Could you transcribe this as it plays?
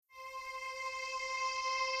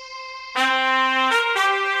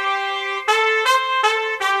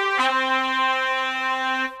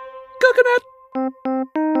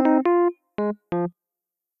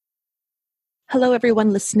Hello,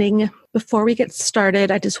 everyone listening. Before we get started,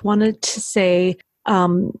 I just wanted to say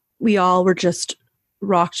we all were just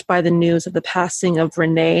rocked by the news of the passing of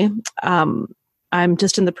Renee. I'm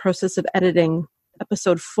just in the process of editing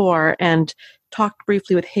episode 4 and talked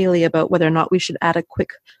briefly with Haley about whether or not we should add a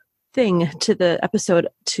quick thing to the episode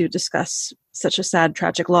to discuss such a sad,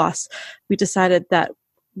 tragic loss. We decided that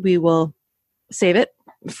we will save it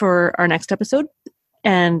for our next episode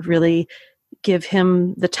and really give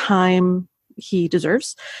him the time he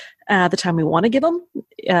deserves, the time we want to give him.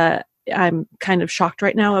 I'm kind of shocked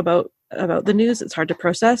right now about the news. It's hard to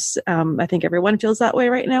process. I think everyone feels that way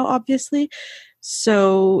right now, obviously.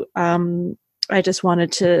 So I just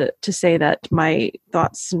wanted to say that my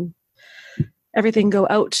thoughts and everything go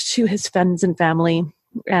out to his friends and family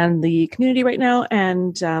and the community right now.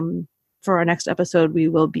 And for our next episode, we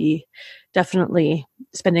will be definitely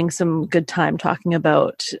spending some good time talking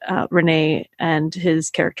about Renee and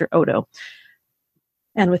his character Odo.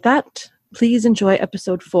 And with that, please enjoy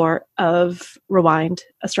episode 4 of Rewind,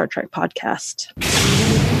 a Star Trek podcast.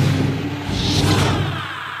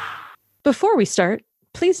 Before we start,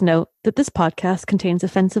 please note that this podcast contains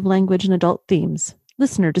offensive language and adult themes.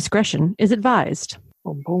 Listener discretion is advised.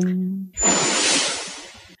 Boom, boom.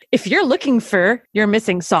 If you're looking for your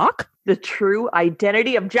missing sock, The true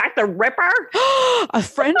identity of Jack the Ripper? a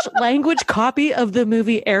French language copy of the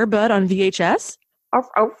movie Air Bud on VHS,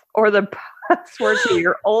 Or the password to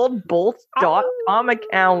your old Bolt.com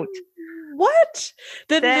account. What?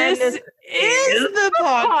 Then Then this is the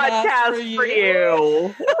podcast for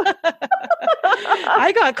you.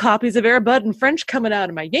 I got copies of Air Bud in French coming out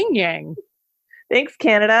of my yin yang. Thanks,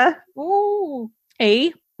 Canada. Ooh.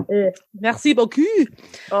 Merci beaucoup.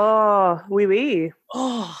 Oh, oui, oui.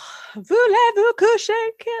 Oh, voulez-vous coucher?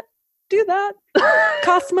 Can't do that.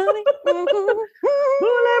 Cost money.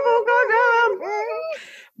 Voulez-vous go down?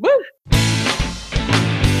 Woo.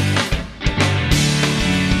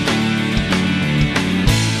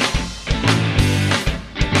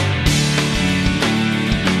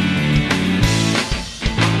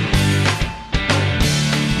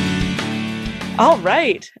 All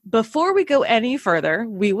right. Before we go any further,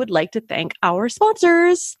 we would like to thank our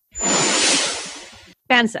sponsors.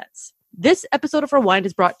 Fansets. This episode of Rewind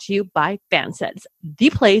is brought to you by Fansets, the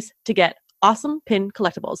place to get awesome pin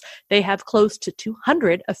collectibles. They have close to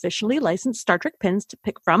 200 officially licensed Star Trek pins to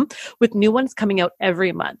pick from, with new ones coming out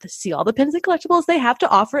every month. See all the pins and collectibles they have to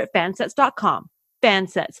offer at fansets.com.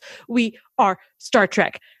 Fansets. We are Star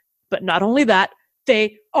Trek. But not only that,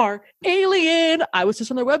 they are alien. I was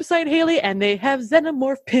just on their website, Haley, and they have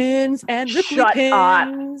Xenomorph pins and Ripley Shut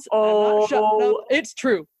pins. up. Oh. It's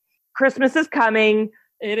true. Christmas is coming.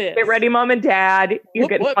 It is. Get ready, Mom and Dad. You're Whoop,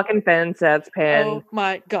 getting whoop. fucking Fansets pin. Oh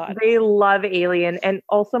my God. They love Alien. And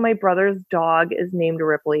also my brother's dog is named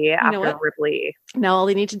Ripley after what? Ripley. Now all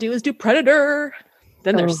they need to do is do Predator.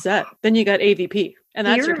 Then they're Oh. set. Then you got AVP. And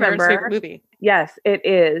Do that's you your parents' remember- favorite movie. Yes, it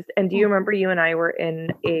is. And do you remember you and I were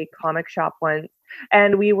in a comic shop once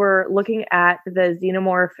and we were looking at the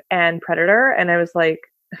Xenomorph and Predator and I was like,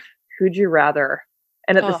 who'd you rather?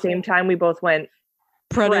 And at the same time we both went,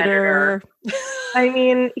 Predator. I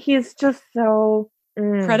mean, he's just so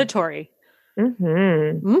Predatory.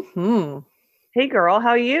 Mm-hmm. Hey girl, how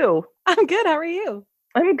are you? I'm good. How are you?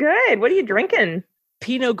 I'm good. What are you drinking?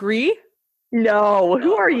 Pinot Gris? No,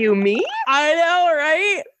 who are you, me? I know,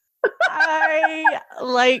 right?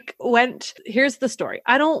 Here's the story.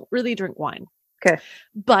 I don't really drink wine. Okay.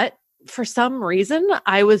 But for some reason,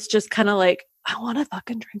 I was just kind of like, I want to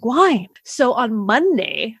fucking drink wine. So on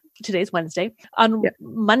Monday, today's Wednesday, on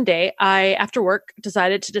Monday, I, after work,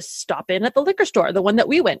 decided to just stop in at the liquor store, the one that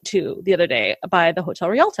we went to the other day by the Hotel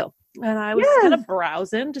Rialto. And I was kind of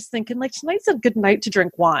browsing, just thinking like, tonight's a good night to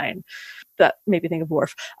drink wine. That made me think of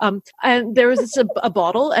Worf. And there was this, a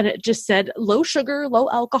bottle and it just said low sugar, low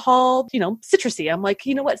alcohol, citrusy. I'm like,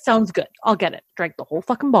 you know what? Sounds good. I'll get it. Drank the whole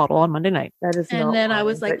fucking bottle on Monday night. That is And not then wine, I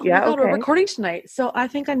was like, but yeah, oh my God, we're okay. recording tonight. So I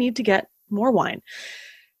think I need to get more wine.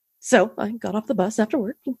 So I got off the bus after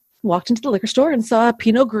work, walked into the liquor store and saw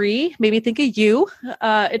Pinot Gris. Made me think of you.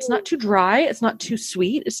 It's not too dry. It's not too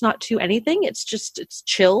sweet. It's not too anything. It's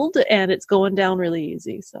chilled and it's going down really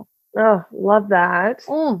easy. So. Oh, love that.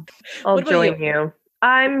 Mm. I'll What about join you.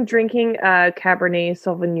 I'm drinking Cabernet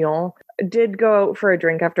Sauvignon. Did go out for a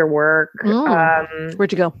drink after work.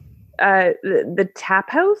 Where'd you go? The Tap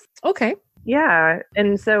House. Okay. Yeah.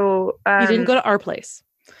 And so... you didn't go to our place.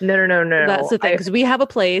 No. That's the thing, because we have a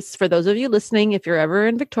place, for those of you listening, if you're ever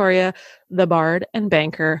in Victoria, the Bard and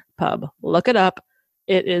Banker Pub. Look it up.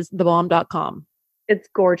 It is thebomb.com. It's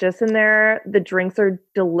gorgeous in there. The drinks are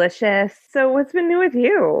delicious. So what's been new with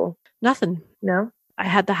you? Nothing. No? I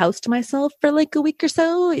had the house to myself for like a week or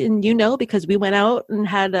so. And because we went out and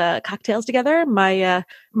had cocktails together, my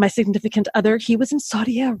significant other, he was in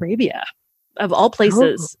Saudi Arabia, of all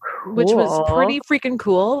places, which was pretty freaking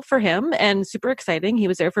cool for him and super exciting. He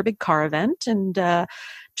was there for a big car event and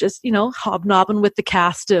just, hobnobbing with the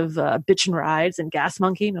cast of Bitchin' Rides and Gas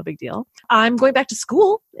Monkey. No big deal. I'm going back to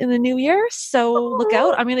school in the new year. So look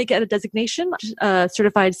out. I'm going to get a designation,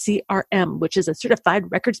 certified CRM, which is a certified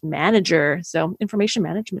records manager. So information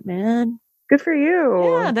management, man. Good for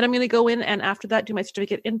you. Yeah. Then I'm going to go in and after that do my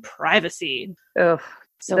certificate in privacy. Ugh.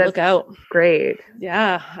 So look out. Great.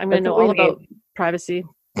 Yeah. I'm going to know all about privacy.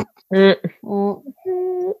 I'm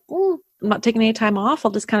not taking any time off.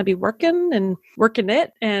 I'll just kind of be working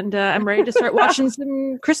it. And I'm ready to start watching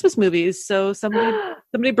some Christmas movies. So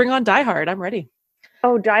somebody bring on Die Hard. I'm ready.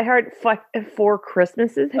 Oh, Die Hard 4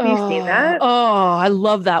 Christmases. Have you seen that? Oh, I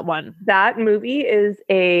love that one. That movie is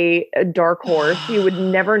a dark horse. You would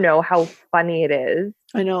never know how funny it is.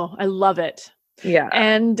 I know. I love it. Yeah.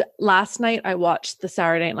 And last night I watched the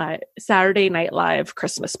Saturday Night Live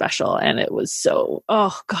Christmas special, and it was so,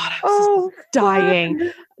 oh God, I was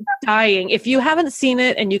dying. If you haven't seen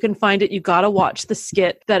it and you can find it, you got to watch the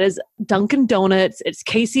skit that is Dunkin' Donuts. It's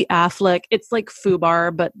Casey Affleck. It's like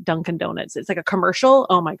FUBAR, but Dunkin' Donuts. It's like a commercial.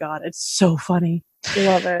 Oh my God. It's so funny.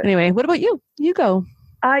 Love it. Anyway, what about you? You go.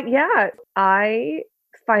 Yeah, I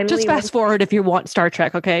finally just fast forward if you want Star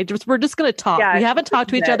Trek. Okay. We're just going to talk. Yeah, we haven't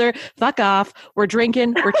talked to each other. Fuck off. We're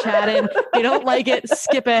drinking. We're chatting. If you don't like it,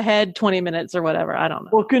 skip ahead 20 minutes or whatever. I don't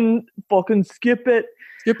know. Fucking skip it.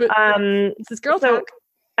 Skip it. This is girl talk.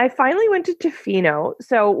 I finally went to Tofino.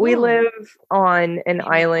 So we live on an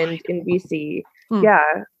island in BC. Yeah.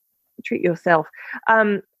 Treat yourself.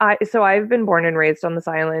 So I've been born and raised on this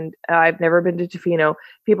island. I've never been to Tofino.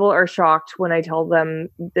 People are shocked when I tell them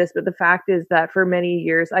this, but the fact is that for many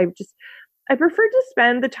years, I preferred to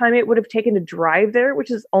spend the time it would have taken to drive there, which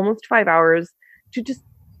is almost 5 hours, to just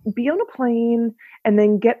be on a plane and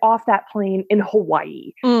then get off that plane in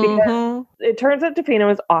Hawaii. Because it turns out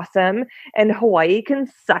Tofino is awesome and Hawaii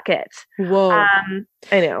can suck it. Whoa. I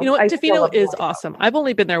know. You know what? Tofino is awesome. I've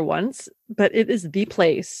only been there once, but it is the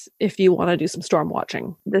place if you want to do some storm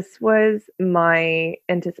watching. This was my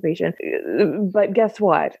anticipation. But guess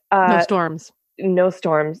what? No storms. No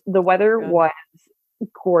storms. The weather was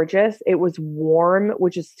gorgeous. It was warm,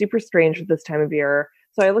 which is super strange for this time of year.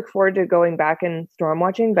 So I look forward to going back and storm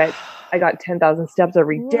watching, but I got 10,000 steps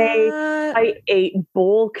every day. What? I ate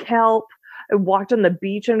bull kelp. I walked on the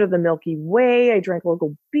beach under the Milky Way. I drank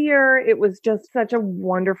local beer. It was just such a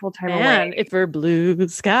wonderful time away. If we're blue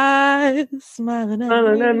skies smiling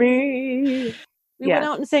at me. We went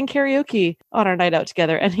out and sang karaoke on our night out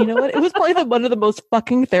together. And you know what? It was probably one of the most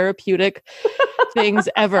fucking therapeutic things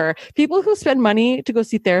ever. People who spend money to go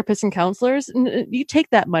see therapists and counselors, you take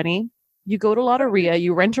that money. You go to Lotteria,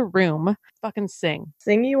 you rent a room, fucking sing.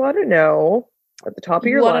 Sing You Ought to Know at the top of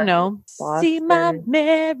your lungs. You ought to know. Boston. See my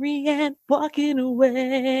Marianne walking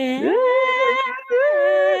away.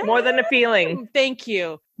 More Than a Feeling. Thank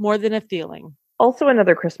you. More Than a Feeling. Also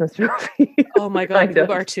another Christmas movie. Oh my God, you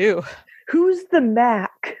are too. Who's the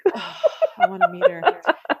Mac? I want to meet her.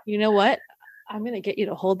 You know what? I'm going to get you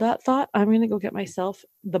to hold that thought. I'm going to go get myself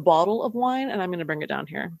the bottle of wine and I'm going to bring it down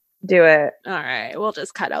here. Do it. All right. We'll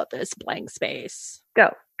just cut out this blank space.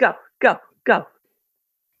 Go, go, go, go.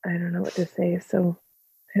 I don't know what to say. So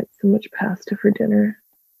I had so much pasta for dinner.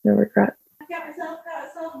 No regret. I got myself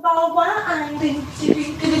a bottle of wine.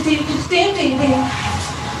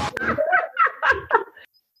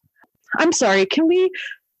 I'm sorry. Can we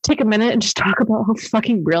take a minute and just talk about how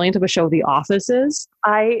fucking brilliant of a show The Office is?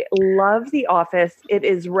 I love The Office. It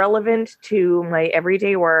is relevant to my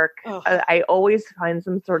everyday work. I always find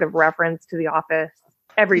some sort of reference to The Office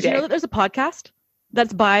every day. Did you know that there's a podcast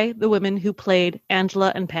that's by the women who played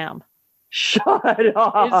Angela and Pam? Shut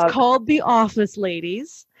up. It's called The Office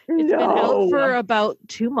Ladies. It's been out for about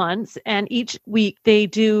 2 months, and each week they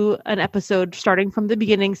do an episode starting from the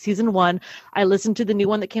beginning, season 1. I listened to the new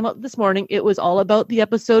one that came out this morning. It was all about the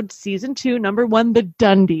episode season 2, number 1, The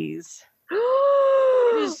Dundies.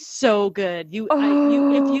 It is so good. If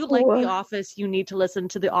you like The Office, you need to listen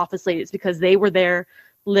to The Office Ladies because they were there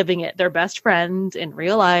living it. They're best friends in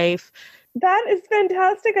real life. That is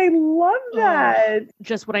fantastic. I love that.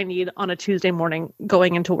 Just what I need on a Tuesday morning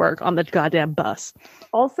going into work on the goddamn bus.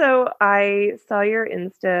 Also, I saw your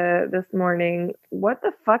Insta this morning. What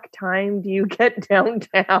the fuck time do you get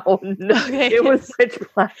downtown? Okay. It was pitch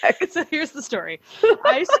black. So here's the story.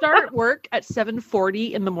 I start work at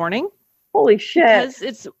 7:40 in the morning. Holy shit. Because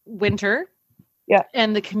it's winter. Yeah.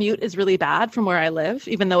 And the commute is really bad from where I live,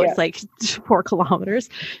 even though it's like 4 kilometers.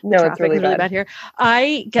 No, it's really bad here.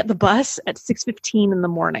 I get the bus at 6:15 in the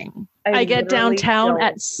morning. I get downtown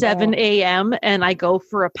at 7 a.m. and I go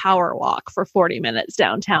for a power walk for 40 minutes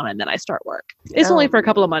downtown, and then I start work. It's only for a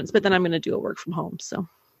couple of months, but then I'm going to do a work from home. So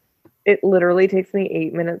it literally takes me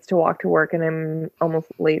 8 minutes to walk to work, and I'm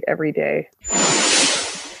almost late every day.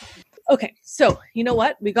 Okay, so you know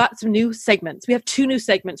what? We got some new segments. We have 2 new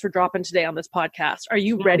segments we're dropping today on this podcast. Are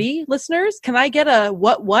you ready, listeners? Can I get a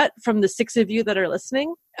what from the 6 of you that are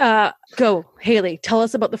listening? Go, Haley. Tell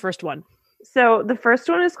us about the first one. So the first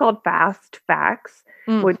one is called Fast Facts,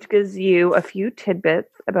 which gives you a few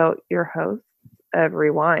tidbits about your host of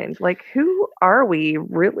Rewind. Like, who are we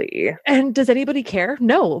really? And does anybody care?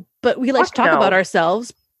 No, but we like to talk about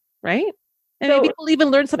ourselves, right? And maybe we'll even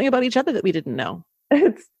learn something about each other that we didn't know.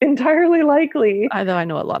 It's entirely likely. Although I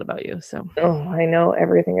know a lot about you, so. Oh, I know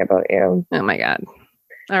everything about you. Oh my God.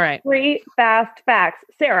 All right. 3 fast facts.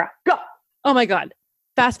 Sarah, go. Oh my God.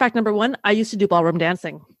 Fast fact number 1, I used to do ballroom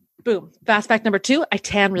dancing. Boom. Fast fact number 2, I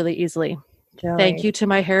tan really easily. Jelly. Thank you to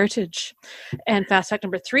my heritage. And fast fact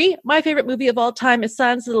number 3, my favorite movie of all time is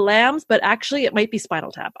Silence of the Lambs, but actually it might be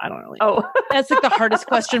Spinal Tap. I don't really know. Oh. That's like the hardest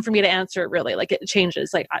question for me to answer, really. Like it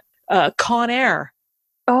changes. Like Con Air.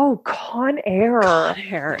 Oh, Con Air. Con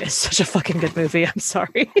Air is such a fucking good movie. I'm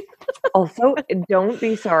sorry. Also, don't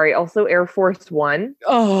be sorry. Also, Air Force One.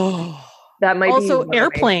 Oh. That might also be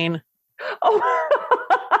Airplane. Oh.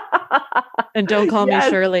 And Don't Call Me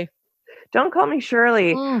Shirley. Don't Call Me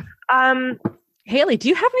Shirley. Haley, do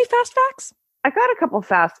you have any fast facts? I got a couple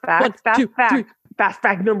fast facts. Fast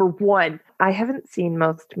fact number 1. I haven't seen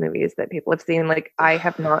most movies that people have seen. Like, I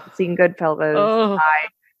have not seen Goodfellas. Oh. I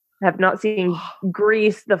have not seen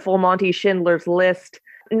Grease, The Full Monty, Schindler's List.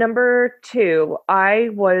 Number 2, I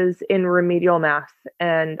was in remedial math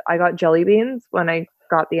and I got jelly beans when I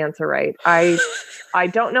got the answer right. I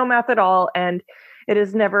don't know math at all, and it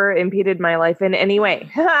has never impeded my life in any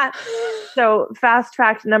way. So fast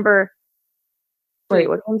fact number... Wait,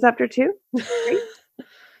 what comes after 2? 3?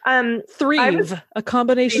 Threve, a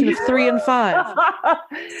combination of 3 and 5.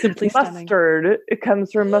 Simply mustard. Stunning. It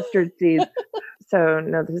comes from mustard seeds. So,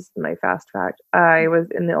 no, this is my fast fact. I was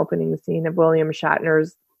in the opening scene of William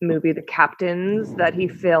Shatner's movie, The Captains, that he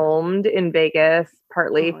filmed in Vegas,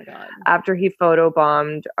 partly after he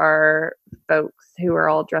photobombed our folks who were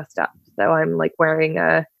all dressed up. So I'm like wearing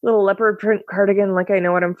a little leopard print cardigan like I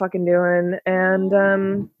know what I'm fucking doing.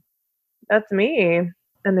 And that's me.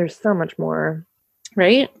 And there's so much more.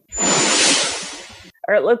 Right?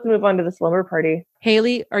 All right, let's move on to the slumber party.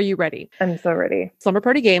 Haley, are you ready? I'm so ready. Slumber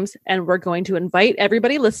party games, and we're going to invite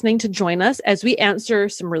everybody listening to join us as we answer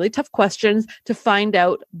some really tough questions to find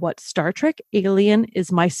out what Star Trek alien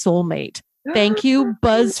is my soulmate. Thank you,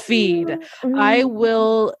 BuzzFeed. I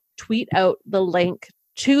will tweet out the link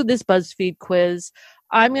to this BuzzFeed quiz.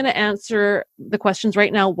 I'm going to answer the questions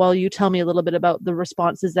right now while you tell me a little bit about the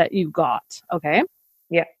responses that you got. Okay?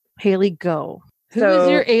 Yeah. Haley, go. Who is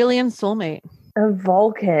your alien soulmate? A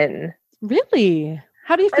Vulcan. Really?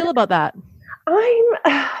 How do you feel about that?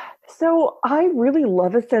 I really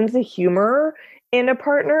love a sense of humor in a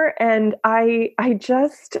partner, and I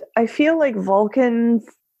feel like Vulcans,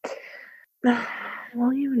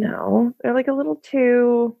 well, they're like a little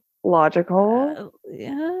too logical.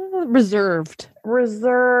 Reserved.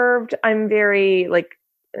 I'm very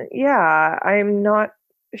I'm not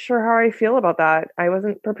sure how I feel about that. I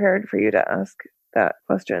wasn't prepared for you to ask that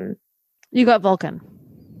question. You got Vulcan.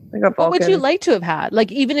 I got Vulcan. What would you like to have had?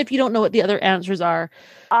 Like, even if you don't know what the other answers are.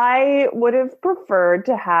 I would have preferred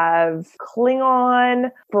to have Klingon,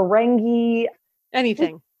 Ferengi.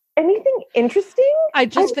 Anything interesting? I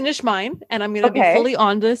just finished mine, and I'm going to be fully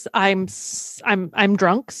on this. I'm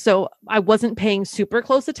drunk, so I wasn't paying super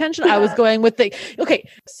close attention. I was going with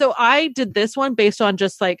so I did this one based on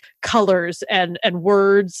just like colors and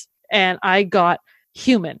words, and I got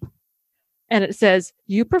human. And it says,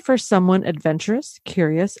 you prefer someone adventurous,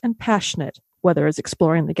 curious, and passionate. Whether it's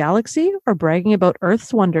exploring the galaxy or bragging about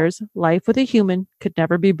Earth's wonders, life with a human could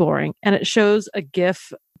never be boring. And it shows a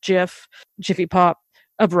Jiffy Pop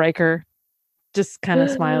of Riker just kind of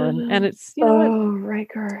smiling. And it's,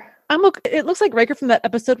 Riker. It looks like Riker from that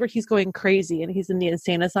episode where he's going crazy and he's in the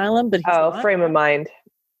insane asylum. But he's Frame of mind.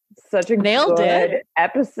 Such a nailed good it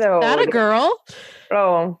episode. That a girl.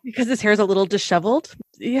 Oh, because his hair's a little disheveled.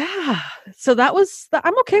 Yeah. So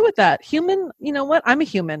I'm okay with that. Human, you know what? I'm a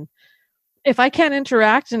human. If I can't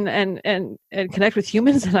interact and connect with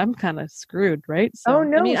humans, then I'm kind of screwed, right? So, oh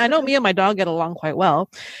no. I mean, I know me and my dog get along quite well.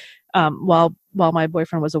 While my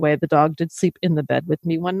boyfriend was away, the dog did sleep in the bed with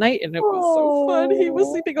me one night, and it was so fun. He was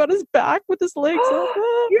sleeping on his back with his legs up.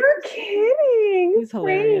 You're kidding. He's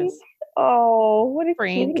hilarious. Oh, what a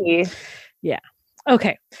Frank. cutie. Yeah.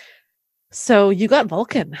 Okay. So you got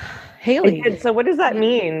Vulcan, Haley. I did. So what does that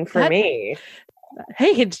mean for me?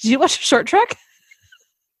 Hey, did you watch Short Trek?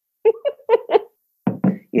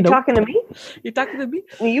 You talking to me? You talking to me?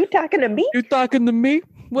 You talking to me? You talking to me?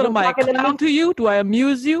 What am I, a clown to you? Do I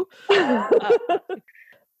amuse you?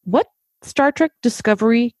 What Star Trek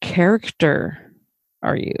Discovery character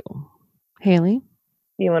are you, Haley?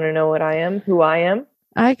 You want to know what I am? Who I am?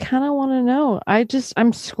 I kind of want to know.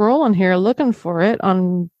 I'm scrolling here looking for it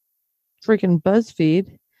on freaking BuzzFeed.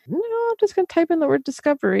 No, I'm just going to type in the word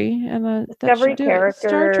Discovery and Discovery character.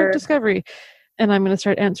 Star Trek Discovery. And I'm going to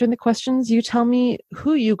start answering the questions. You tell me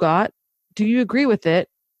who you got. Do you agree with it?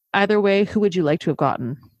 Either way, who would you like to have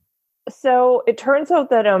gotten? So it turns out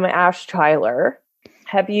that I'm Ash Tyler.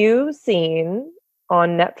 Have you seen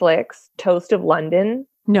on Netflix Toast of London?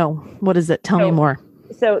 No. What is it? Tell me more.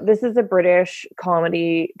 So this is a British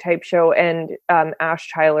comedy type show, and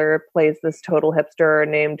Ash Tyler plays this total hipster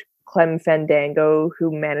named Clem Fandango,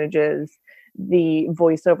 who manages the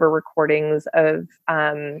voiceover recordings of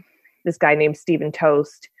this guy named Stephen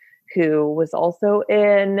Toast, who was also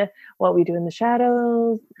in What We Do in the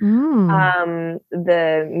Shadows,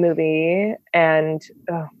 the movie. And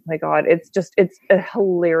oh my God, it's a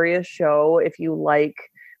hilarious show if you like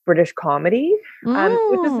British comedy,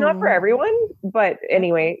 which is not for everyone. But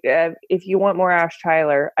anyway, if you want more Ash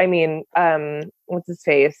Tyler, I mean, what's his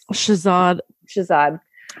face? Shazad.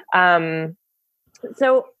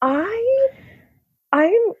 So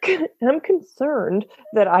I'm concerned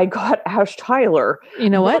that I got Ash Tyler. You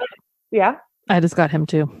know what? Yeah. I just got him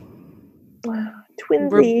too.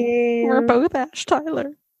 Twinsies. We're both Ash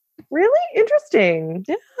Tyler. Really? Interesting.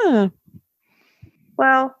 Yeah.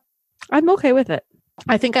 Well, I'm okay with it.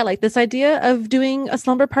 I think I like this idea of doing a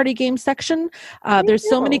slumber party game section. There's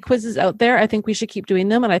so many quizzes out there. I think we should keep doing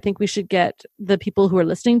them. And I think we should get the people who are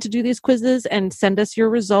listening to do these quizzes and send us your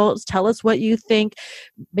results. Tell us what you think.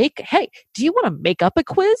 Hey, do you want to make up a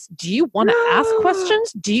quiz? Do you want to ask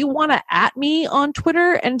questions? Do you want to @ me on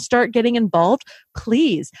Twitter and start getting involved?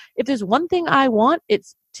 Please. If there's one thing I want,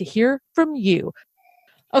 it's to hear from you.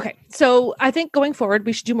 Okay. So I think going forward,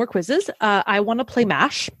 we should do more quizzes. I want to play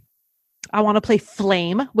MASH. I want to play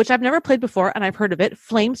Flame, which I've never played before, and I've heard of it.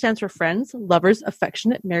 Flame stands for friends, lovers,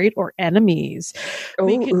 affectionate, married, or enemies.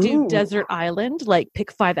 We could do Desert Island, like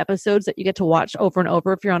pick 5 episodes that you get to watch over and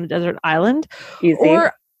over if you're on a desert island. Easy.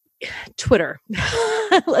 Or Twitter.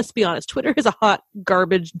 Let's be honest. Twitter is a hot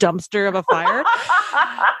garbage dumpster of a fire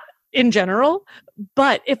in general.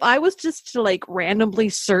 But if I was just to like randomly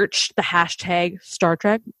search the hashtag Star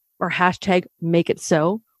Trek or hashtag make it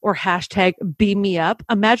so, or hashtag beam me up,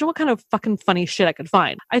 imagine what kind of fucking funny shit I could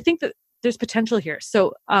find. I think that there's potential here.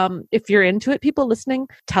 So if you're into it, people listening,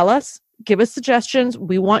 tell us, give us suggestions.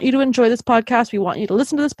 We want you to enjoy this podcast. We want you to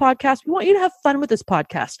listen to this podcast. We want you to have fun with this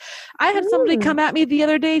podcast. I had somebody come at me the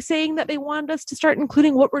other day saying that they wanted us to start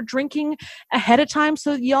including what we're drinking ahead of time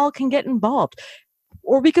so y'all can get involved.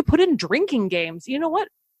 Or we could put in drinking games. You know what?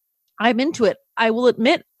 I'm into it. I will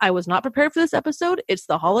admit I was not prepared for this episode. It's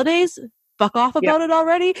the holidays. Fuck off about it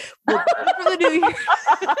already. We'll go for the new year.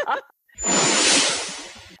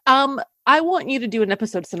 I want you to do an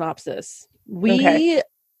episode synopsis. We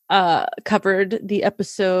covered the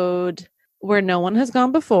episode Where No One Has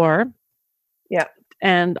Gone Before. Yeah.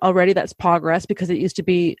 And already that's progress because it used to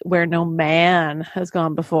be Where No Man Has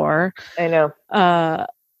Gone Before. I know.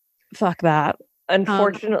 Fuck that.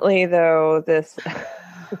 Unfortunately, though, this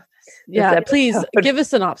please give a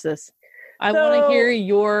synopsis. I want to hear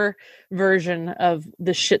your version of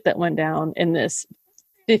the shit that went down in this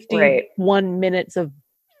 51 minutes of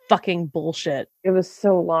fucking bullshit. It was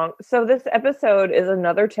so long. So this episode is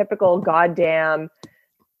another typical goddamn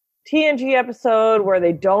TNG episode where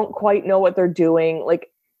they don't quite know what they're doing. Like,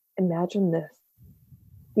 imagine this.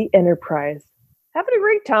 The Enterprise. Having a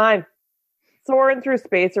great time. Soaring through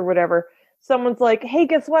space or whatever. Someone's like, hey,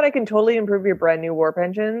 guess what? I can totally improve your brand new warp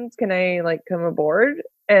engines. Can I, like, come aboard?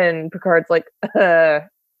 And Picard's like,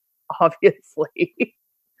 obviously.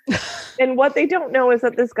 And what they don't know is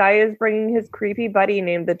that this guy is bringing his creepy buddy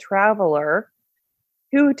named the Traveler,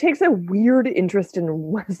 who takes a weird interest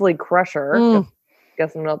in Wesley Crusher.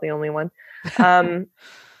 Guess I'm not the only one. And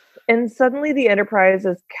suddenly the Enterprise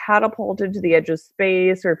is catapulted to the edge of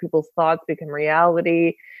space where people's thoughts become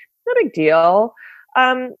reality. No big deal.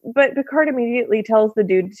 But Picard immediately tells the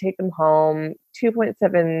dude to take them home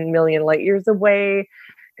 2.7 million light years away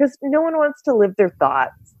because no one wants to live their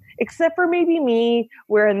thoughts. except for maybe me,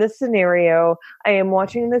 where in this scenario, I am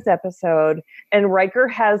watching this episode and Riker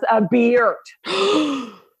has a beard.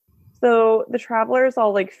 So the Traveler's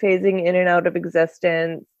all like phasing in and out of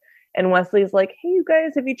existence. And Wesley's like, hey, you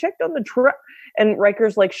guys, have you checked on the And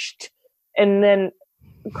Riker's like, shh. And then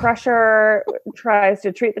Crusher tries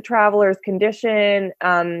to treat the Traveler's condition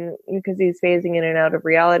because he's phasing in and out of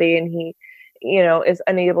reality, and he, is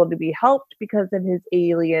unable to be helped because of his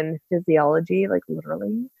alien physiology, like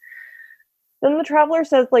literally. Then the Traveler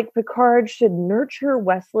says, like, Picard should nurture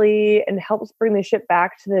Wesley and helps bring the ship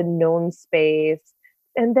back to the known space.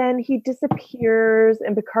 And then he disappears,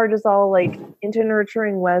 and Picard is all like into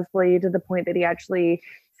nurturing Wesley to the point that he actually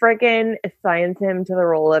friggin' assigns him to the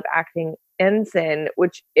role of acting ensign,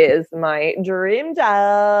 which is my dream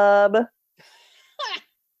job.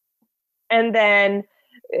 And then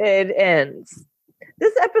it ends.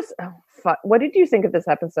 This episode, what did you think of this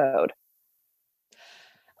episode?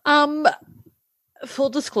 Full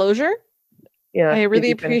disclosure, yeah, I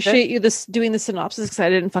really appreciate you doing the synopsis because I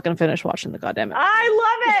didn't fucking finish watching the goddamn episode.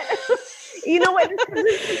 I love it. You know what?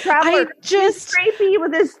 This is the Traveler. He's creepy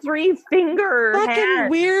with his 3-finger fucking hand.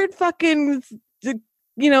 Weird fucking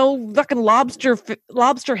fucking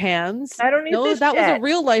lobster hands. I don't need this that shit. was a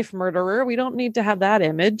real life murderer. We don't need to have that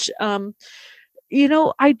image.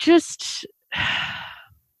 I just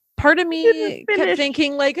part of me kept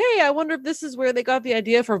thinking like, hey, I wonder if this is where they got the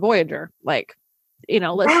idea for Voyager. Like,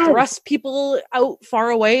 let's thrust people out far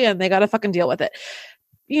away and they got to fucking deal with it.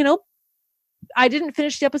 I didn't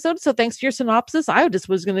finish the episode, so thanks to your synopsis, I just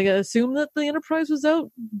was going to assume that the Enterprise was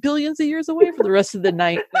out billions of years away for the rest of the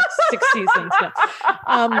next 6 seasons.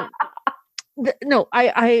 No,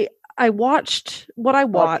 I watched what I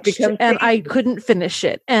watched, and I couldn't finish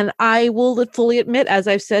it. And I will fully admit, as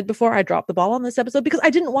I've said before, I dropped the ball on this episode because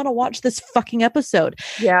I didn't want to watch this fucking episode.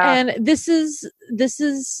 Yeah, and this is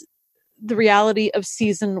the reality of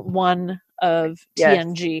season 1 of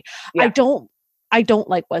TNG. Yeah. I don't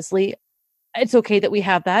like Wesley. It's okay that we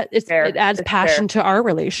have that. It adds passion to our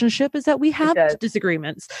relationship, is that we have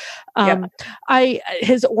disagreements.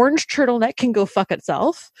 His orange turtleneck can go fuck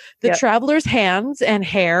itself. The Traveler's hands and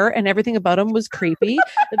hair and everything about him was creepy.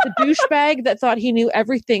 The douchebag that thought he knew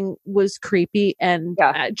everything was creepy, and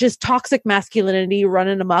just toxic masculinity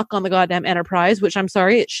running amok on the goddamn Enterprise, which I'm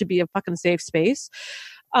sorry, it should be a fucking safe space.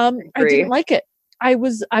 I didn't like it. I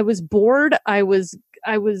was bored. I was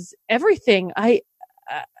everything.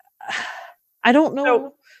 I don't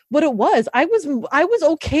know what it was. I was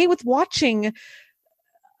okay with watching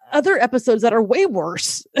other episodes that are way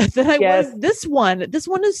worse than I was this one. This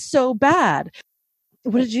one is so bad.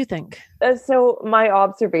 What did you think? So my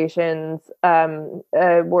observations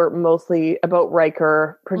were mostly about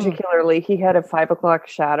Riker, particularly he had a 5 o'clock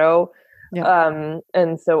shadow.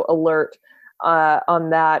 And so alert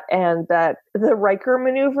on that, and that the Riker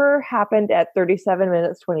maneuver happened at 37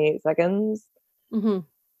 minutes, 28 seconds. Mm-hmm.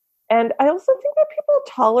 And I also think that people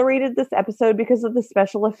tolerated this episode because of the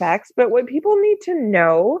special effects. But what people need to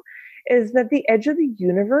know is that the edge of the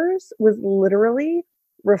universe was literally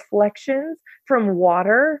reflections from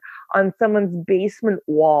water on someone's basement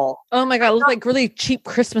wall. Oh my God, it looked like really cheap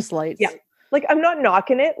Christmas lights. Yeah. Like, I'm not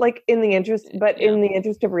knocking it, like, in the interest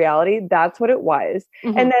of reality, that's what it was.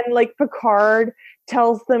 Mm-hmm. And then, like, Picard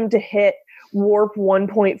tells them to hit warp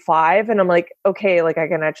 1.5, and I'm like, okay, like, I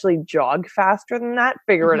can actually jog faster than that,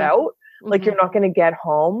 figure it out. Like, you're not going to get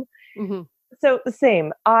home. So the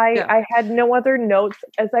same. I had no other notes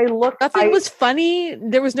as I looked. Nothing was funny.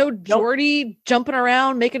 There was no Geordi jumping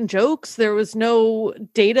around making jokes. There was no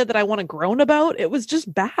Data that I want to groan about. It was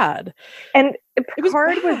just bad. And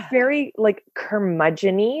Picard was very like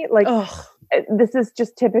curmudgeon-y. Like, this is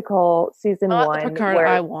just typical season not 1. The Picard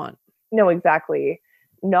I want. No, exactly.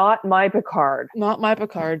 Not my Picard. Not my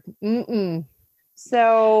Picard. Mm-mm.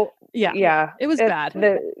 So yeah, it was bad.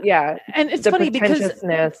 And it's funny because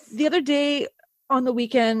the other day on the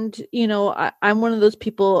weekend, I'm one of those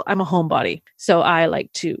people. I'm a homebody, so I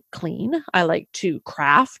like to clean, I like to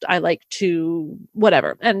craft, I like to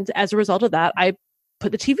whatever. And as a result of that, I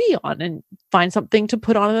put the TV on and find something to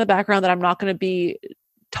put on in the background that I'm not going to be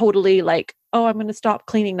totally like, oh, I'm going to stop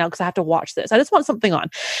cleaning now because I have to watch this. I just want something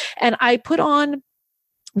on, and I put on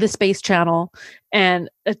the Space Channel, and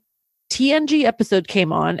a TNG episode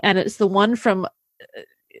came on, and it's the one from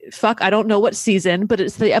fuck, I don't know what season, but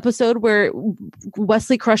it's the episode where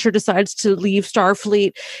Wesley Crusher decides to leave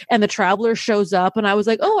Starfleet and the Traveler shows up. And I was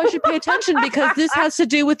like, oh, I should pay attention because this has to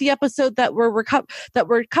do with the episode that we're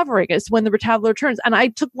covering. It's when the Traveler returns. And I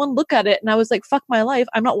took one look at it and I was like, fuck my life.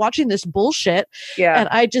 I'm not watching this bullshit. Yeah. And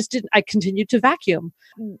I continued to vacuum.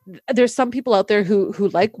 There's some people out there who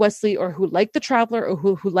like Wesley or who like the Traveler or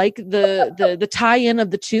who like the tie-in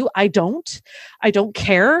of the two. I don't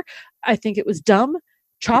care. I think it was dumb.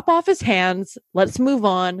 Chop off his hands. Let's move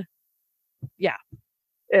on. Yeah.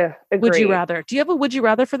 Yeah. Would you rather? Do you have a would you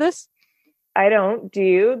rather for this? I don't. Do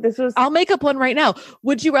you? I'll make up one right now.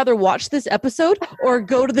 Would you rather watch this episode or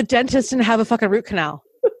go to the dentist and have a fucking root canal?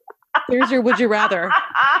 Here's your would you rather.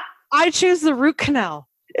 I choose the root canal.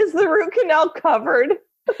 Is the root canal covered?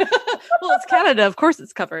 Well, it's Canada. Of course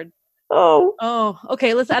it's covered. Oh,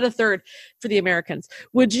 okay. Let's add a third for the Americans.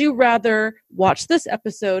 Would you rather watch this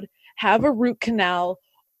episode, have a root canal,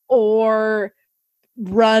 or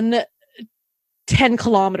run 10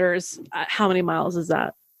 kilometers? How many miles is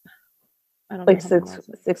that? I don't know. Like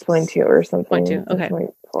 6.2 or something. 6.2. Okay.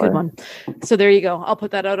 6.4. Good one. So there you go. I'll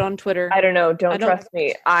put that out on Twitter. I don't know. Don't trust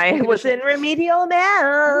me. I was in remedial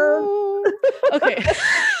now. Okay.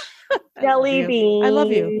 Jelly beans. I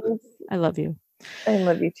love you. I love you. I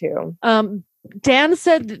love you too. Dan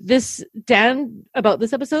said Dan about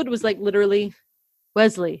this episode was like literally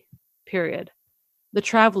Wesley, period. The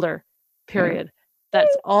Traveler, period.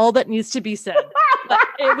 That's all that needs to be said. But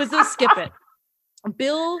it was a skip it.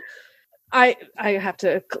 Bill, I have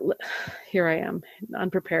to, here I am,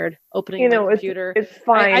 unprepared, opening my computer. It's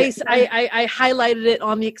fine. I highlighted it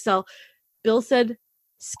on the Excel. Bill said,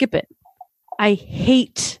 skip it. I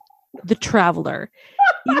hate the Traveler.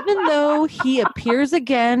 Even though he appears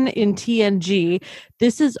again in TNG,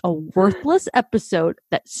 this is a worthless episode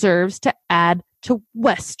that serves to add to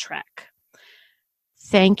West Trek.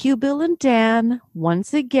 Thank you, Bill and Dan.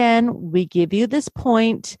 Once again, we give you this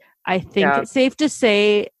point. I think it's safe to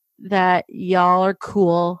say that y'all are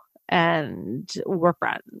cool and we're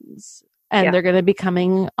friends. And they're going to be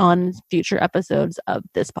coming on future episodes of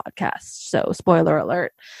this podcast. So, spoiler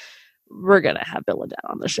alert, we're going to have Bill and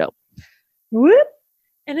Dan on the show. Whoop.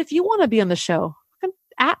 And if you want to be on the show,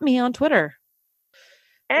 at me on Twitter.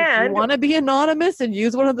 And if you want to be anonymous and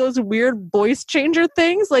use one of those weird voice changer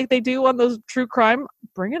things like they do on those true crime,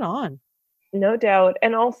 bring it on. No doubt.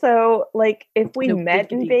 And also, like, if we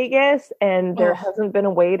met in Vegas and there hasn't been a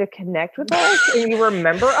way to connect with us and you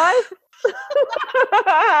remember us.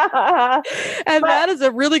 And that is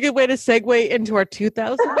a really good way to segue into our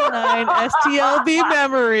 2009 STLV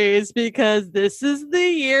memories, because this is the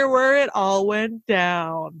year where it all went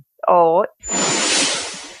down. Oh,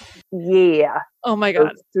 yeah. Oh my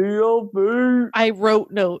God. STLV. I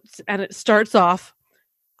wrote notes and it starts off,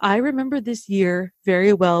 I remember this year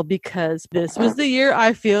very well because this was the year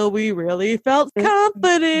I feel we really felt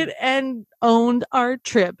confident and owned our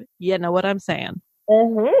trip. You know what I'm saying?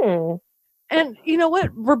 Mm-hmm. And you know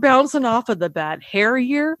what? We're bouncing off of the bad hair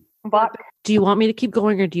year. But do you want me to keep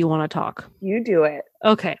going or do you want to talk? You do it.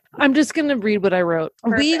 Okay. I'm just going to read what I wrote.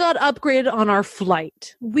 Perfect. We got upgraded on our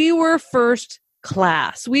flight. We were first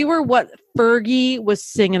class. We were what Fergie was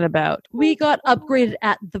singing about. We got upgraded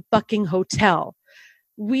at the fucking hotel.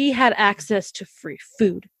 We had access to free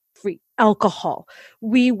food, free alcohol.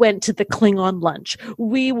 We went to the Klingon lunch.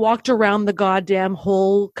 We walked around the goddamn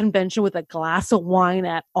whole convention with a glass of wine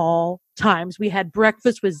at all times. We had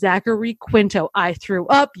breakfast with Zachary Quinto. I threw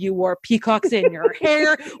up. You wore peacocks in your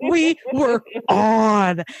hair. We were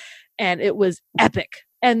on. And it was epic.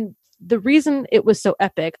 And the reason it was so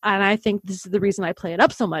epic, and I think this is the reason I play it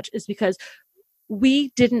up so much, is because we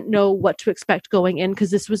didn't know what to expect going in,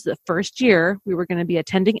 because this was the first year we were going to be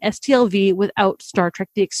attending STLV without Star Trek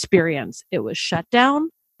The Experience. It was shut down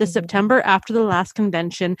the September after the last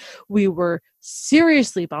convention. We were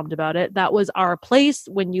seriously bummed about it. That was our place.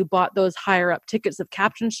 When you bought those higher up tickets of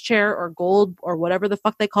Captain's Chair or Gold or whatever the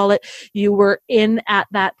fuck they call it, you were in at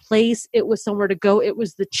that place. It was somewhere to go. It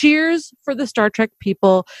was the Cheers for the Star Trek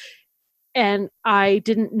people. And I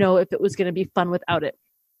didn't know if it was going to be fun without it.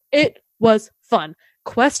 It was fun.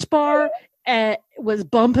 Quest Bar was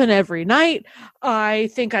bumping every night. I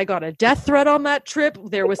think I got a death threat on that trip.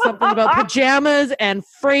 There was something about pajamas and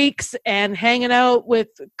freaks and hanging out with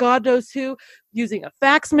God knows who, using a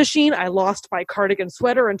fax machine. I lost my cardigan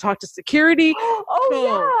sweater and talked to security.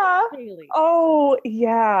 Haley. Oh,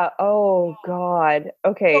 yeah. Oh, God.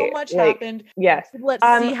 Okay. So much happened. Yes. Let's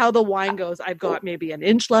see how the wine goes. I've got maybe an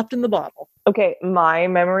inch left in the bottle. Okay. My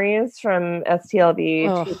memories from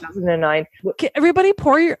STLV 2009. Okay, everybody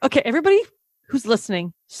everybody who's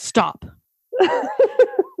listening, stop.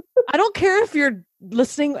 I don't care if you're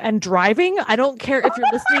listening and driving. I don't care if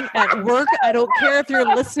you're listening at work. I don't care if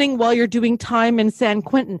you're listening while you're doing time in San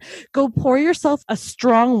Quentin. Go pour yourself a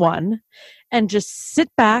strong one and just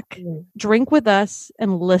sit back, drink with us,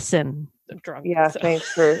 and listen. I'm drunk. Yeah, so.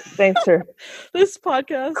 Thanks for this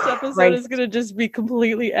podcast episode is going to just be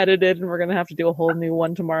completely edited, and we're going to have to do a whole new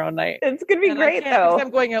one tomorrow night. It's going to be great though. I'm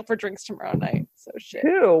going out for drinks tomorrow night. So shit.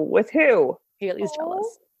 Who? With who? Haley's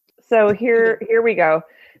jealous. So here we go.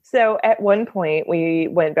 So at one point we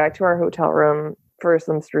went back to our hotel room for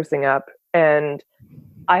some sprucing up, and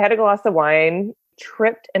I had a glass of wine,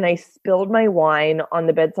 tripped, and I spilled my wine on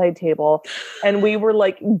the bedside table, and we were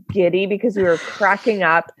like giddy because we were cracking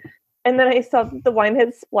up. And then I saw that the wine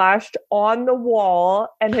had splashed on the wall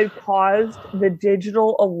and had caused the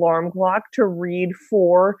digital alarm clock to read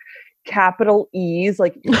 4 capital E's,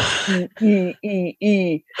 like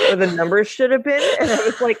E, where the numbers should have been. And I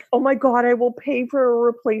was like, oh my God, I will pay for a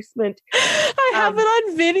replacement. I have it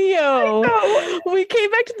on video. We came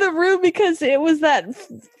back to the room because it was that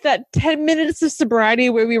 10 minutes of sobriety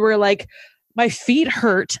where we were like, my feet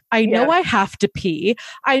hurt. I know I have to pee.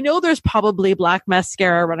 I know there's probably black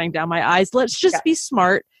mascara running down my eyes. Let's just be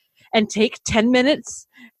smart and take 10 minutes,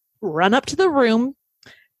 run up to the room,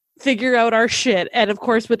 figure out our shit. And of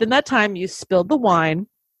course, within that time, you spilled the wine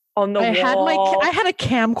on the wall. I had a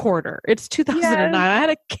camcorder. It's 2009. I had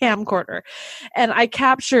a camcorder, and I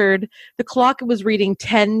captured the clock. It was reading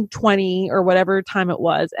 10:20 or whatever time it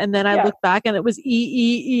was, and then I looked back, and it was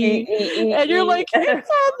E, and you're like, it's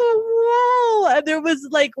on the wall, and there was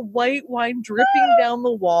like white wine dripping down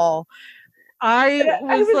the wall. I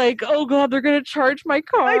was like, oh God, they're going to charge my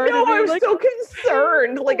card. I know, I was so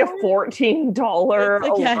concerned. Like a $14 alarm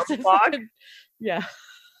clock. Yeah.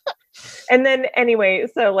 And then anyway,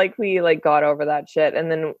 so like we like got over that shit, and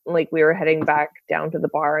then like we were heading back down to the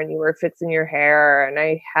bar, and you were fixing your hair, and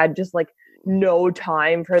I had just like no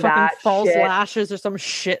time for that false lashes or some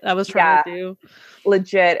shit I was trying to do.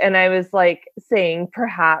 Legit. And I was like saying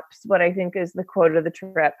perhaps what I think is the quote of the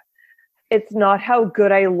trip. It's not how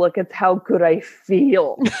good I look, it's how good I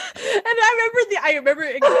feel. And I remember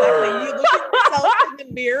exactly. You look at yourself in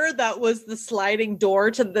the mirror, that was the sliding door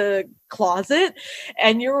to the closet,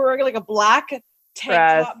 and you were wearing like a black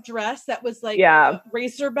tank top dress that was like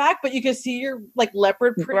racer back, but you could see your like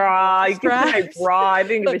leopard print bra. You can see my bra. I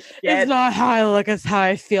didn't give a shit. It's not how I look, it's how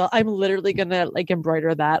I feel. I'm literally gonna like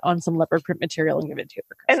embroider that on some leopard print material and give it to you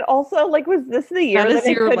for Christmas. And also, like, was this the year that is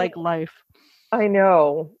your like life? I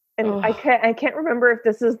know. And I can't remember if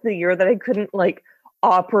this is the year that I couldn't like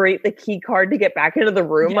operate the key card to get back into the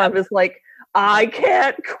room. I was like, I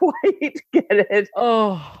can't quite get it.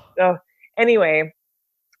 So anyway,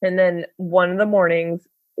 and then one of the mornings,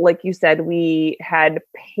 like you said, we had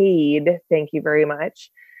paid, thank you very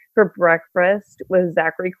much, for breakfast with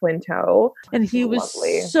Zachary Quinto. And he was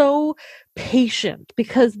so patient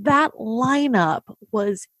because that lineup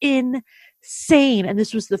was insane. And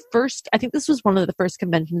this was I think this was one of the first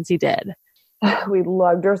conventions he did. We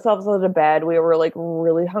lugged ourselves out of bed. We were like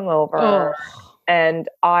really hungover. And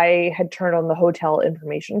I had turned on the hotel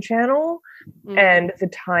information channel, and the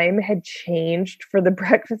time had changed for the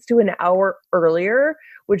breakfast to an hour earlier,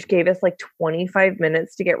 which gave us like 25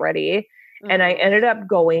 minutes to get ready. And I ended up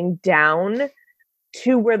going down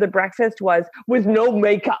to where the breakfast was with no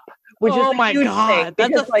makeup, which is a huge thing.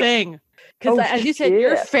 That's a thing. Because as you said,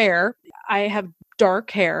 you're fair. I have dark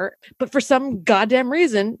hair, but for some goddamn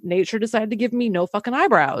reason, nature decided to give me no fucking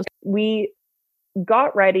eyebrows. We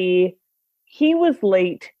got ready. He was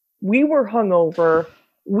late. We were hungover.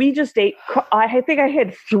 We just ate. I think I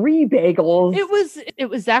had 3 bagels. It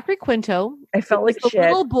was Zachary Quinto. I felt like shit. The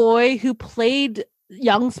little boy who played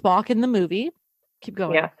young Spock in the movie. Keep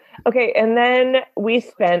going. Yeah. Okay. And then we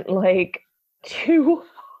spent like $200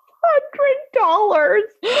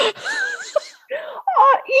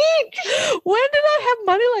 each. When did I have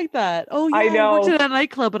money like that? Oh, yeah. I know. I went to that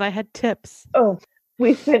nightclub and I had tips. Oh,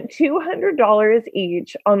 we spent $200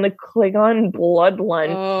 each on the Klingon blood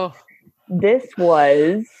lunch. This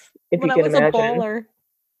was, if you can imagine,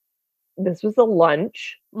 this was a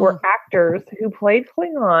lunch where actors who played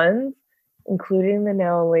Klingons, including the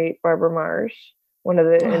now late Barbara Marsh, one of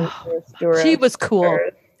the Stewart. She was cool.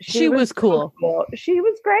 She was cool. She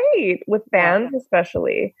was great with bands,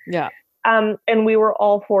 especially. Yeah. And we were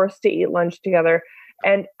all forced to eat lunch together.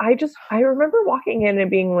 And I remember walking in and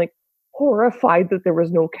being like horrified that there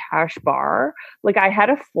was no cash bar. Like I had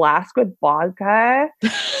a flask with vodka,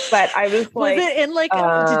 but I was like, was it in like,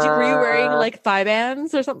 were you wearing like thigh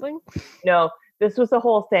bands or something? No, this was the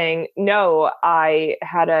whole thing. No, I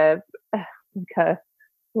had a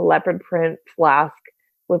leopard print flask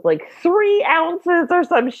with like 3 ounces or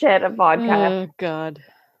some shit of vodka. Oh, God.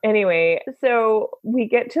 Anyway, so we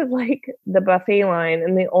get to like the buffet line,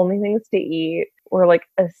 and the only things to eat were like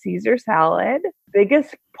a Caesar salad,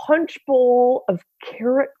 biggest punch bowl of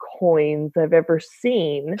carrot coins I've ever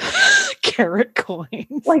seen. Carrot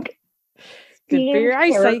coins. Like Good for your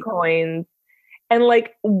carrot eyesight. coins, and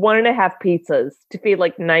like 1.5 pizzas to feed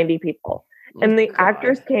like 90 people. And the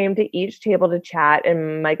actors came to each table to chat,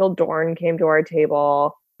 and Michael Dorn came to our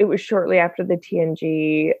table. It was shortly after the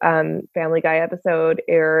TNG Family Guy episode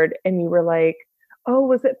aired, and you were like, oh,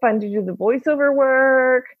 was it fun to do the voiceover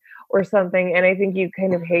work or something? And I think you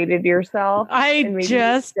kind of hated yourself. I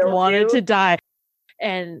just wanted to die.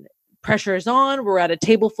 And pressure is on. We're at a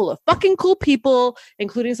table full of fucking cool people,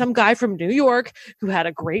 including some guy from New York who had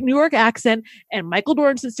a great New York accent. And Michael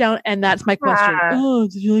Dorn sits down, and that's my question. Oh,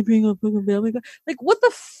 did you like being a fucking Family Guy? Like, what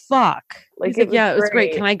the fuck? Like, it was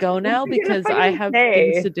great. Can I go now? Because I have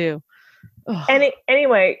things to do. And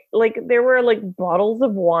anyway, like there were like bottles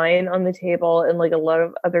of wine on the table, and like a lot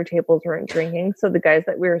of other tables weren't drinking. So the guys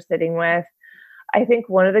that we were sitting with, I think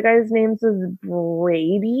one of the guys' names was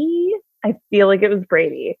Brady. I feel like it was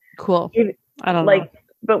Brady. Cool. I don't know.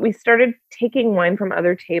 But we started taking wine from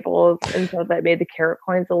other tables, and so that made the carrot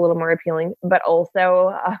coins a little more appealing. But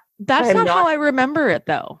also, that's not how I remember it,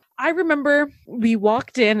 though. I remember we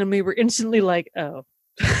walked in and we were instantly like, oh.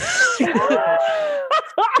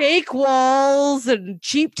 Fake walls and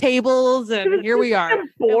cheap tables, and here we are. And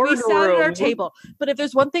we sat at our table. But if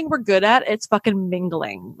there's one thing we're good at, it's fucking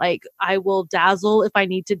mingling. Like, I will dazzle if I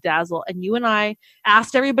need to dazzle. And you and I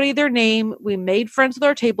asked everybody their name. We made friends with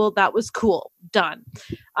our table. That was cool. Done.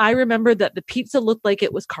 I remember that the pizza looked like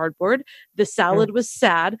it was cardboard. The salad was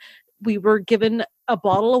sad. We were given a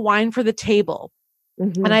bottle of wine for the table.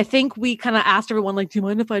 Mm-hmm. And I think we kind of asked everyone, like, do you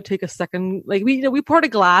mind if I take a second? Like, we poured a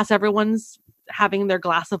glass. Everyone's having their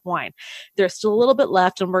glass of wine. There's still a little bit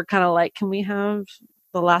left, and we're kind of like, can we have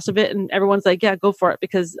the last of it? And everyone's like, yeah, go for it,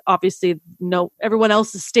 because obviously everyone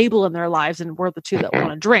else is stable in their lives, and we're the two that want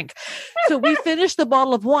to drink. So we finished the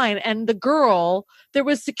bottle of wine, and there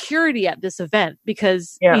was security at this event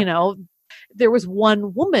because there was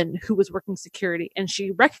one woman who was working security, and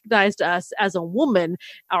she recognized us as a woman.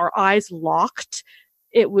 Our eyes locked.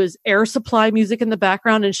 It was Air Supply music in the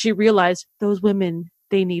background, and she realized those women,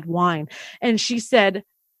 they need wine. And she said,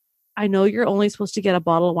 I know you're only supposed to get a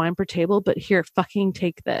bottle of wine per table, but here, fucking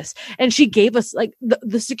take this. And she gave us, like,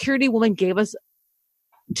 the security woman gave us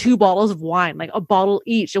 2 bottles of wine, like a bottle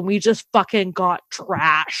each, and we just fucking got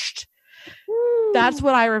trashed. That's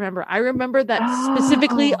what I remember. I remember that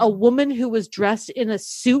specifically a woman who was dressed in a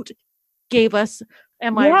suit gave us,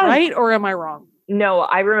 am I right or am I wrong? No,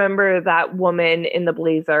 I remember that woman in the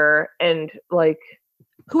blazer, and like,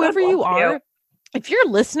 whoever you are, if you're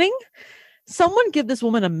listening, someone give this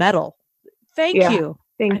woman a medal. Thank you.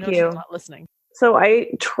 Thank you. She's not listening. So I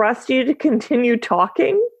trust you to continue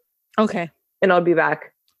talking. Okay. And I'll be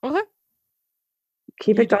back. Okay.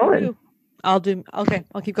 Keep it going. I'll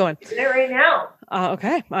keep going. Do it right now.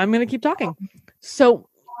 Okay. I'm going to keep talking. So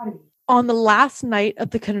on the last night of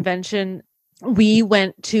the convention, we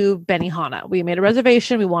went to Benihana. We made a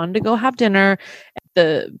reservation. We wanted to go have dinner.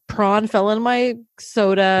 The prawn fell in my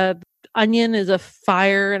soda. Onion is a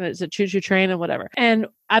fire, and it's a choo-choo train and whatever. And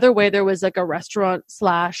either way, there was like a restaurant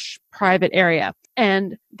 / private area.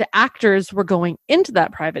 And the actors were going into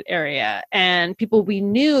that private area, and people we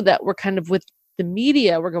knew that were kind of with the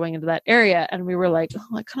media were going into that area. And we were like,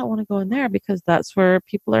 oh, I kind of want to go in there because that's where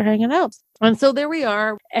people are hanging out. And so there we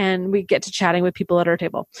are. And we get to chatting with people at our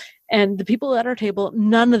table. And the people at our table,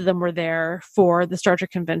 none of them were there for the Star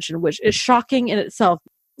Trek convention, which is shocking in itself.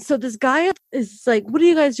 So this guy is like, what are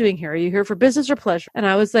you guys doing here? Are you here for business or pleasure? And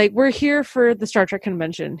I was like, we're here for the Star Trek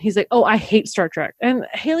convention. He's like, oh, I hate Star Trek. And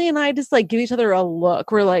Haley and I just like give each other a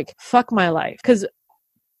look. We're like, fuck my life. Because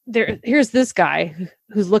here's this guy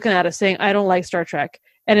who's looking at us saying, I don't like Star Trek.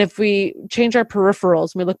 And if we change our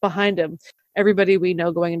peripherals and we look behind him, everybody we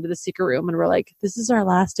know going into the secret room, and we're like, this is our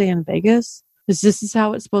last day in Vegas? This is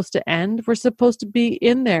how it's supposed to end? We're supposed to be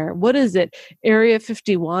in there. What is it? Area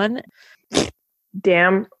 51?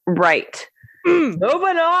 Damn right.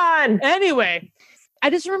 Moving on. Anyway, I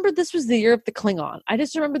just remember this was the year of the Klingon. I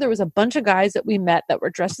just remember there was a bunch of guys that we met that were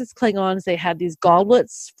dressed as Klingons. They had these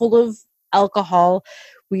goblets full of alcohol.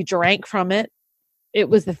 We drank from it. It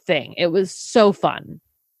was the thing. It was so fun.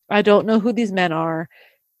 I don't know who these men are.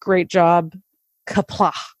 Great job.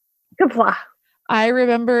 Kapla. Kapla. I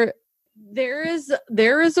remember there is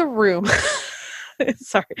a room.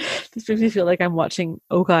 Sorry. This makes me feel like I'm watching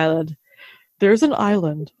Oak Island. There's an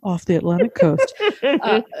island off the Atlantic coast.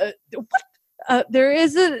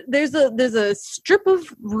 there's a strip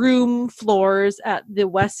of room floors at the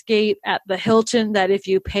Westgate at the Hilton that if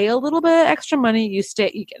you pay a little bit extra money, you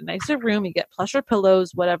get a nicer room, you get plusher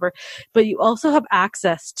pillows, whatever. But you also have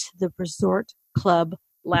access to the Resort Club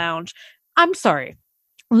Lounge. I'm sorry.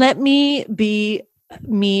 Let me be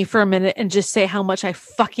me for a minute and just say how much I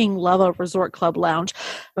fucking love a Resort Club Lounge.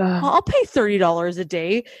 I'll pay $30 a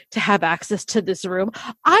day to have access to this room.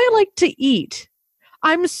 I like to eat.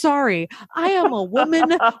 I'm sorry. I am a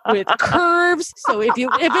woman with curves. So if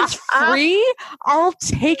it's free, I'll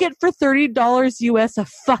take it for $30 US a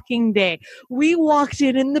fucking day. We walked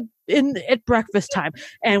in at breakfast time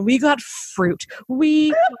and we got fruit.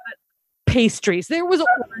 We got pastries. There was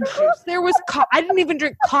orange juice. There was I didn't even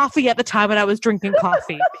drink coffee at the time, and I was drinking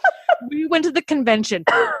coffee. We went to the convention.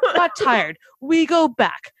 Got tired. We go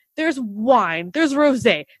back. There's wine. There's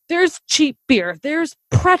rosé. There's cheap beer. There's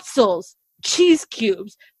pretzels, cheese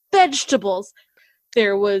cubes, vegetables.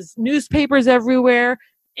 There was newspapers everywhere.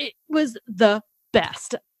 It was the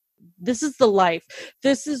best. This is the life.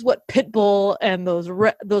 This is what Pitbull and those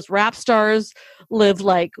rap stars live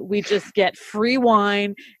like. We just get free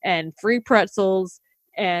wine and free pretzels,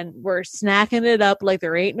 and we're snacking it up like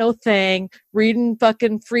there ain't no thing, reading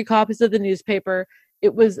fucking free copies of the newspaper.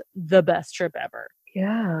 It was the best trip ever.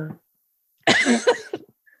 Yeah.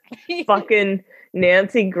 Fucking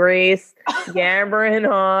Nancy Grace yammering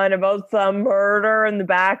on about some murder in the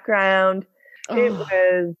background. It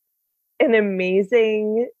was an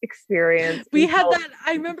amazing experience. We had that.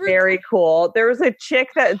 I remember. Very cool. There was a chick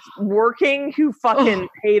that's working who fucking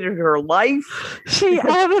hated her life. I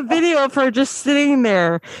have a video of her just sitting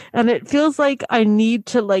there, and it feels like I need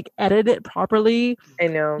to like edit it properly. I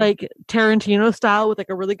know, like Tarantino style with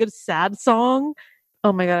like a really good sad song.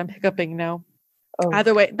 Oh my god, I'm hiccuping now.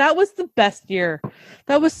 Either way, that was the best year.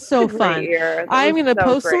 That was so fun. I'm gonna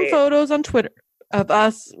post some photos on Twitter of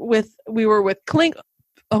us we were with Clink.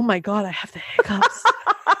 Oh my god, I have the hiccups.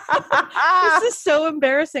 This is so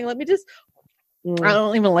embarrassing. Let me just I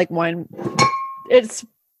don't even like wine. It's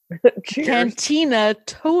Cantina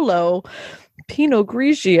Tolo Pinot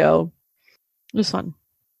Grigio. It was fun.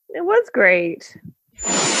 It was great.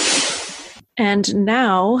 And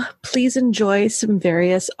now, please enjoy some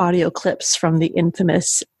various audio clips from the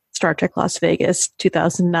infamous Star Trek Las Vegas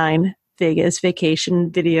 2009 Vegas vacation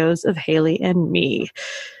videos of Haley and me.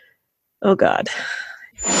 Oh god.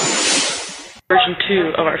 Version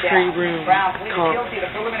 2 of our free room called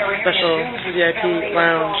Special VIP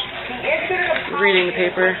Lounge. Reading the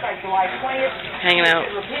paper, hanging out,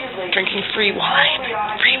 drinking free wine,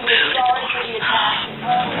 free food.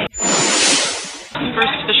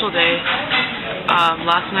 First official day.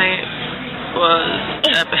 Last night was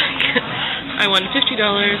epic. I won $50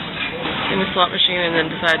 in the slot machine and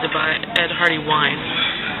then decided to buy Ed Hardy wine.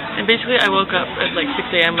 And basically I woke up at like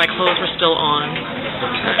 6 a.m. My clothes were still on.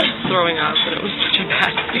 I was throwing up, and it was such a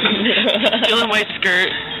bad thing. Still in my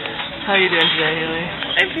skirt. How are you doing today, Haley?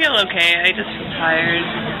 I feel okay. I just feel tired.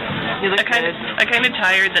 You look I'm kind of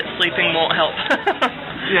tired that sleeping won't help.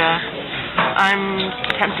 Yeah. I'm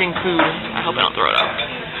tempting food. I hope I don't throw it up.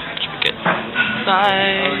 Should be good.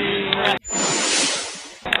 Bye.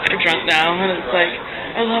 We're drunk now, and it's like,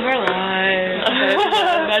 I love our lives.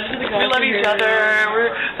 We love each other.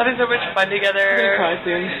 We're having so much fun together. I'm gonna cry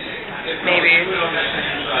soon. Maybe.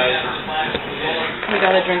 We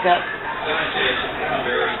gotta drink up.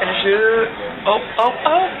 Finish it. Oh.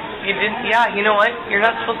 You didn't. Yeah, you know what? You're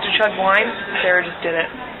not supposed to chug wine. Sarah just did it.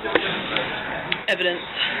 Evidence.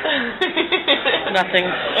 Nothing.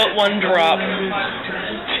 One drop.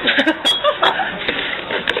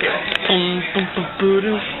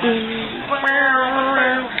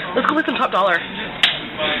 Let's go with some Top Dollar.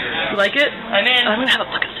 You like it? I'm in. I'm gonna have a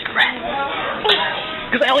fucking cigarette.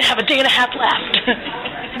 Because I only have a day and a half left.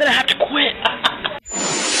 And then I have to quit.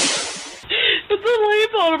 It's a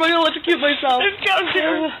light bulb. I'm gonna electrocute myself. It's down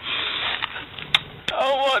there.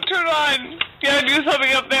 Oh, turn on. You gotta do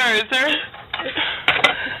something up there, is there?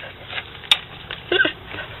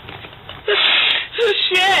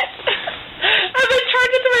 Shit! I've been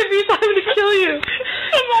turned into my feet, I'm gonna kill you.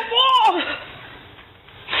 I'm a wall.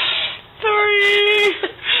 Sorry.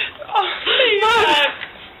 Oh,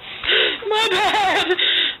 My bad.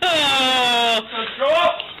 Let's go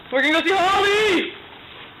up. We're gonna go see Holly.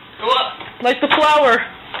 Go up. Like the flower.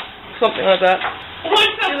 Something like that.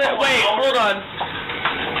 What's the Wait, hold on.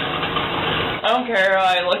 I don't care how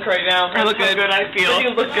I look right now. I look good. How good I feel. You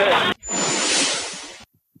look good.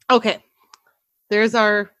 Okay. There's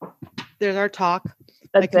our talk.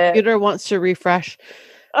 That's My computer wants to refresh.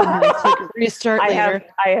 Restart later.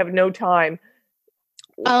 I have no time.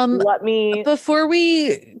 Let me. Before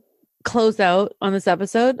we close out on this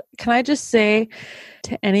episode, can I just say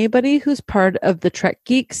to anybody who's part of the Trek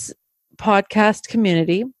Geeks podcast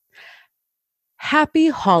community, happy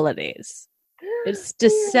holidays. It's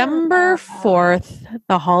December 4th.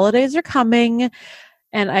 The holidays are coming,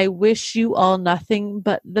 and I wish you all nothing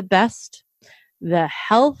but the best, the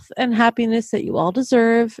health and happiness that you all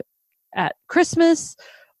deserve at Christmas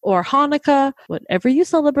or Hanukkah, whatever you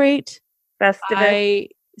celebrate. Festivus. I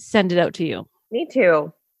send it out to you. Me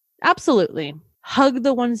too. Absolutely. Hug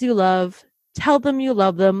the ones you love. Tell them you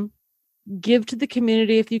love them. Give to the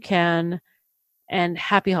community if you can. And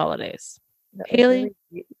happy holidays. Haley,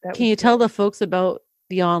 can you tell the folks about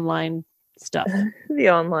the online stuff? The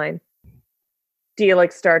online. Do you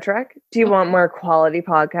like Star Trek? Do you want more quality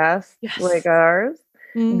podcasts like ours?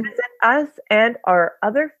 Visit us and our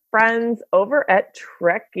other friends over at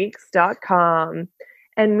trekgeeks.com.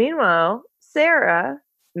 And meanwhile, Sarah,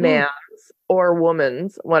 man's or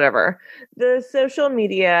woman's, whatever, the social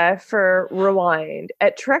media for Rewind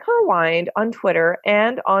at Trek Rewind on Twitter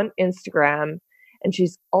and on Instagram. And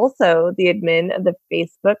she's also the admin of the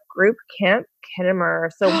Facebook group Camp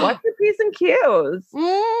Kinnemer. So watch your P's and Q's.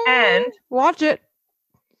 And watch it.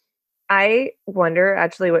 I wonder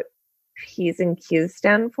actually what P's and Q's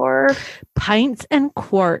stand for. Pints and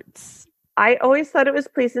quarts. I always thought it was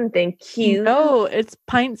please and thank you. No, it's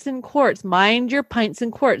pints and quarts. Mind your pints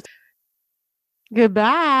and quarts.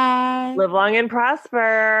 Goodbye. Live long and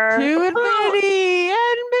prosper. To infinity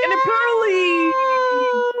and apparently.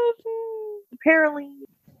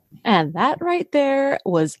 And that right there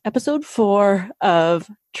was episode 4 of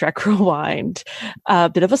Trek Rewind. A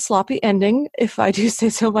bit of a sloppy ending, if I do say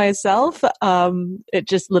so myself. It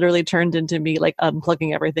just literally turned into me like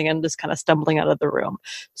unplugging everything and just kind of stumbling out of the room.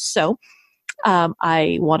 So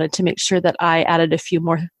I wanted to make sure that I added a few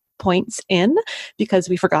more points in because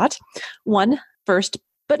we forgot. One, first,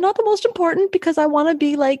 but not the most important, because I want to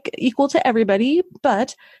be like equal to everybody.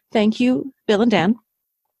 But thank you, Bill and Dan,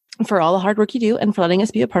 for all the hard work you do and for letting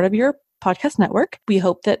us be a part of your podcast network. We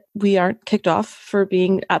hope that we aren't kicked off for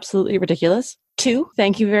being absolutely ridiculous. 2,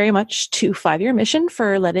 thank you very much to 5 Year Mission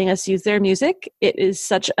for letting us use their music. It is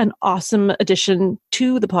such an awesome addition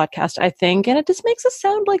to the podcast, I think. And it just makes us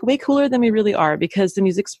sound like way cooler than we really are because the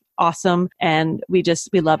music's awesome and we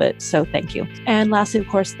love it. So thank you. And lastly, of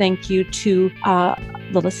course, thank you to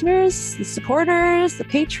the listeners, the supporters, the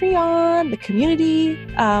Patreon, the community,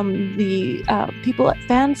 the people at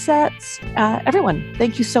Fansets, everyone.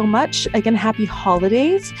 Thank you so much. Again, happy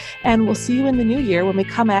holidays. And we'll see you in the new year when we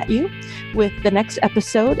come at you with the next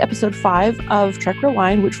episode, episode 5 of Trek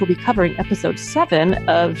Rewind, which will be covering episode 7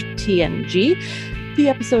 of TNG, the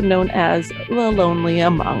episode known as The Lonely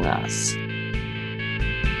Among Us.